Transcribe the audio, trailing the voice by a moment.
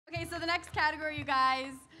the next category, you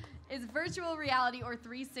guys, is virtual reality or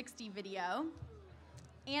 360 video.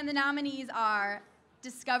 And the nominees are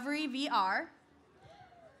Discovery VR,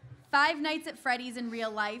 Five Nights at Freddy's in Real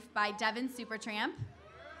Life by Devin Supertramp,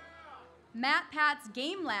 MatPat's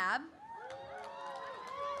Game Lab,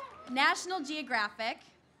 National Geographic,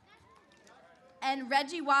 and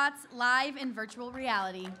Reggie Watts Live in Virtual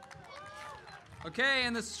Reality. Okay,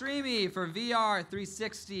 and the Streamy for VR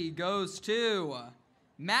 360 goes to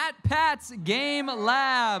MatPat's Game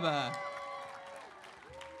Lab.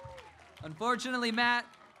 Unfortunately, Matt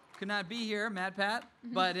could not be here, MatPat,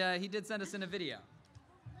 but he did send us in a video.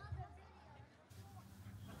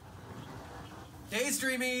 Hey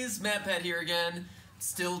Streamies, MatPat here again.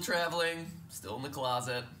 Still traveling, still in the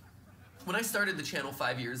closet. When I started the channel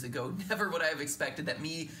 5 years ago, never would I have expected that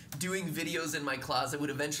me doing videos in my closet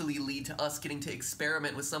would eventually lead to us getting to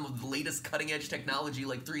experiment with some of the latest cutting-edge technology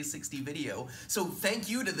like 360 video. So thank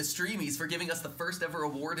you to the Streamies for giving us the first ever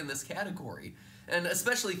award in this category. And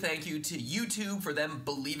especially thank you to YouTube for them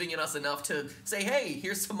believing in us enough to say, hey,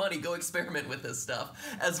 here's some money, go experiment with this stuff.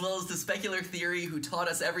 As well as to Specular Theory, who taught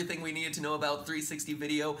us everything we needed to know about 360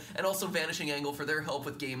 video, and also Vanishing Angle for their help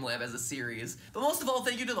with Game Lab as a series. But most of all,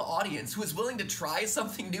 thank you to the audience, who is willing to try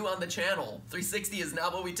something new on the channel. 360 is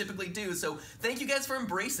not what we typically do, so thank you guys for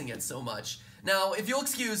embracing it so much. Now, if you'll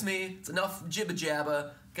excuse me, it's enough jibba-jabba,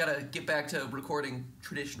 gotta get back to recording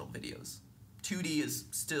traditional videos. 2D is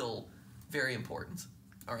still very important.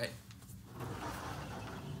 All right.